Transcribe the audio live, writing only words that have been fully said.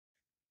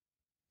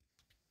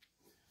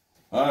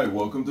Hi,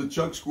 welcome to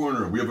Chuck's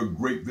Corner. We have a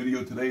great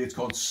video today. It's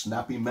called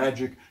Snappy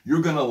Magic.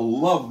 You're gonna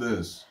love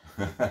this.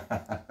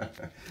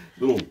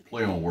 Little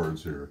play on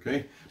words here,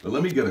 okay? But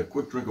let me get a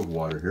quick drink of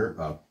water here.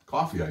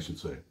 Coffee, I should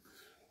say.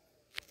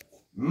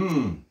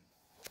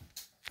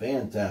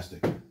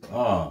 Fantastic.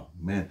 Oh,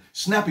 man.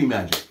 Snappy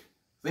magic.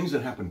 Things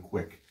that happen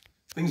quick.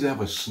 Things that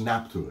have a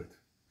snap to it.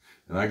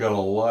 And I got a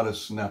lot of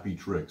snappy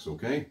tricks,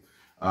 okay?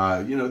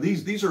 You know,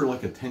 these are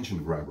like attention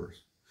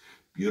grabbers.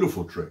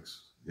 Beautiful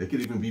tricks. It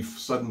could even be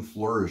sudden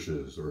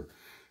flourishes or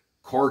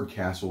card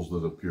castles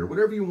that appear.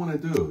 Whatever you want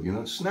to do, you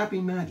know, snappy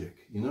magic,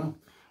 you know?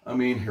 I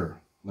mean, here,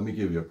 let me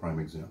give you a prime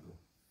example.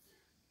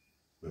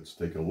 Let's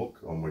take a look.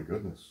 Oh my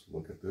goodness,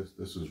 look at this.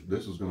 This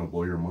is going to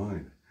blow your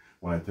mind.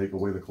 When I take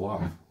away the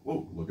cloth,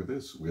 whoa, look at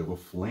this. We have a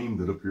flame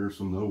that appears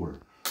from nowhere.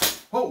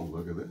 Oh,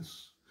 look at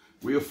this.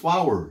 We have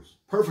flowers.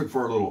 Perfect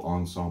for a little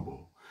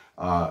ensemble.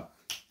 I'd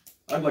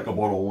like a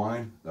bottle of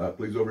wine,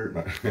 please,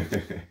 over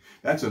here.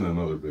 That's in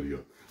another video.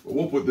 But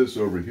we'll put this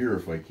over here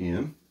if I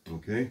can.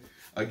 Okay.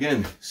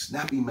 Again,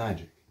 snappy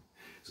magic.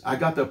 I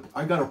got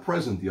a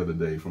present the other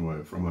day from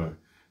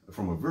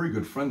a very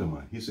good friend of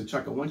mine. He said,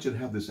 "Chuck, I want you to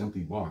have this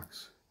empty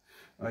box."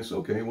 I said,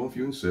 "Okay, well, if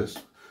you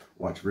insist,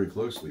 watch very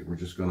closely. We're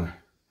just gonna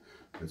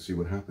let's see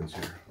what happens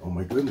here." Oh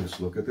my goodness,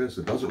 look at this.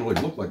 It doesn't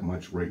really look like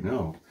much right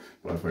now,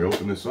 but if I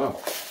open this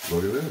up,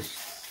 look at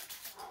this.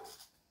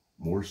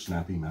 More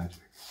snappy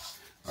magic.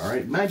 All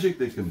right, magic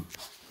that can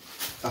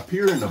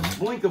appear in the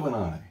blink of an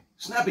eye.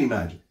 Snappy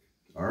magic.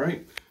 All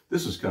right,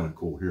 this is kind of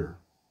cool here.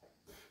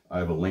 I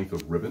have a length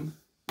of ribbon,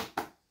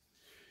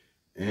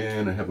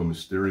 and I have a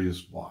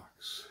mysterious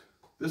box.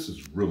 This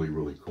is really,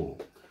 really cool.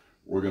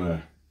 We're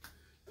gonna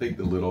take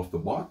the lid off the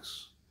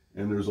box,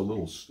 and there's a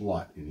little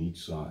slot in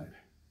each side.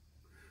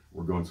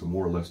 We're going to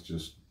more or less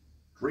just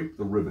drape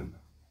the ribbon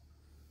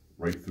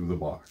right through the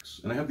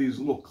box. And I have these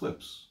little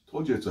clips.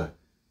 Told you it's a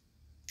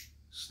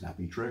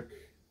snappy trick.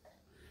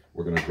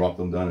 We're going to drop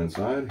them down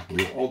inside.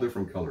 We have all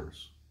different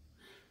colors.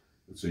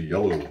 It's a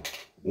yellow,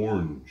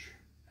 orange,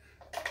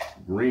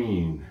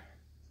 green,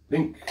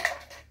 pink.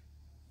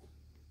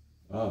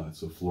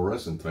 It's a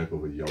fluorescent type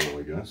of a yellow,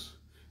 I guess.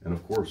 And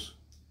of course,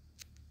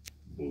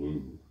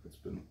 blue. It's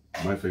been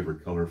my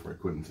favorite color for I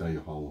couldn't tell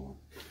you how long.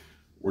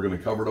 We're going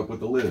to cover it up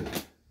with the lid.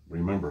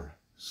 Remember,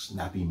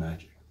 snappy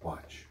magic.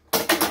 Watch.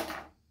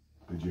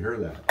 Did you hear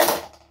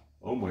that?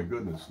 Oh my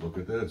goodness, look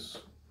at this.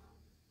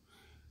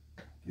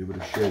 Give it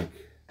a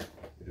shake.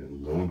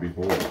 And lo and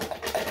behold,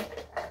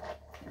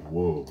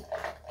 whoa,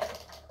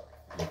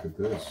 look at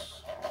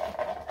this.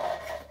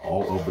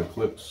 All of the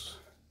clips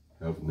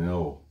have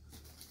now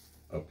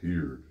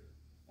appeared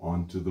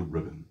onto the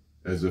ribbon,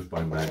 as if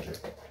by magic.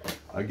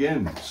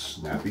 Again,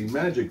 snappy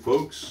magic,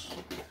 folks.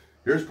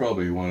 Here's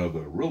probably one of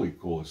the really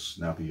coolest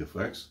snappy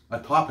effects, a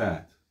top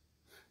hat.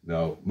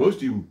 Now, most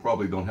of you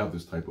probably don't have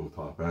this type of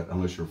top hat,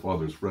 unless your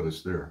father's Fred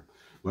Astaire.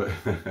 But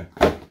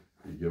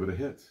you give it a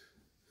hit.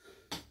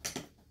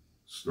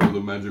 Stir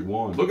the magic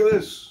wand. Look at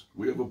this.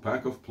 We have a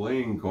pack of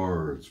playing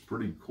cards.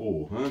 Pretty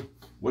cool, huh?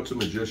 What's a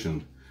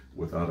magician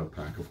without a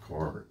pack of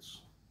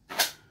cards?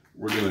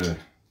 We're going to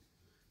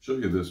show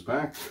you this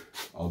pack.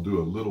 I'll do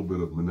a little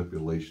bit of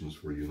manipulations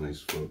for you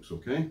nice folks,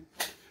 okay?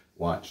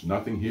 Watch.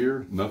 Nothing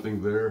here,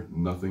 nothing there,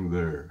 nothing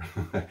there.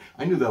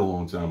 I knew that a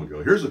long time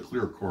ago. Here's a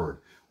clear card.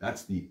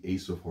 That's the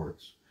Ace of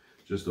Hearts.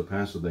 Just a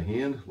pass of the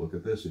hand. Look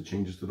at this. It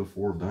changes to the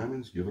 4 of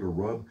diamonds. Give it a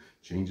rub.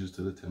 Changes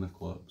to the 10 of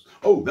clubs.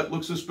 Oh, that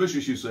looks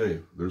suspicious, you say.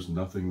 There's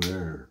nothing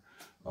there.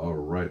 All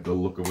right. The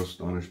look of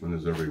astonishment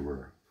is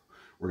everywhere.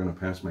 We're going to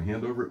pass my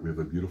hand over it. We have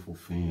a beautiful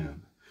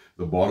fan.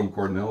 The bottom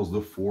card now is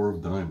the 4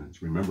 of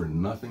diamonds. Remember,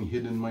 nothing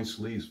hidden in my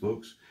sleeves,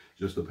 folks.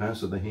 Just a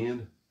pass of the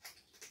hand.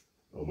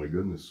 Oh, my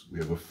goodness. We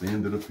have a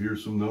fan that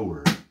appears from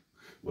nowhere.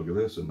 Look at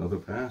this. Another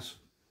pass.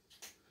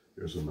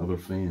 There's another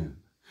fan.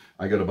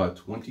 I got about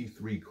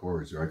 23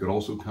 cards there. I could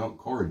also count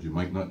cards. You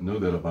might not know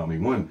that about me.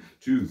 1,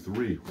 2,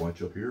 3.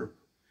 Watch up here.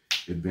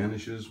 It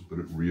vanishes, but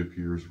it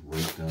reappears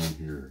right down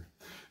here.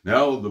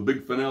 Now, the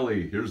big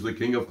finale. Here's the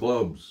King of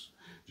Clubs.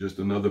 Just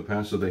another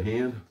pass of the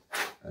hand.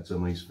 That's a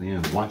nice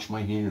fan. Watch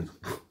my hands.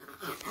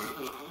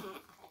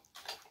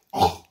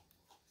 Oh,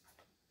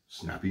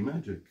 snappy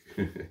magic.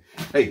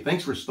 Hey,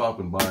 thanks for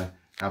stopping by.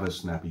 Have a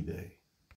snappy day.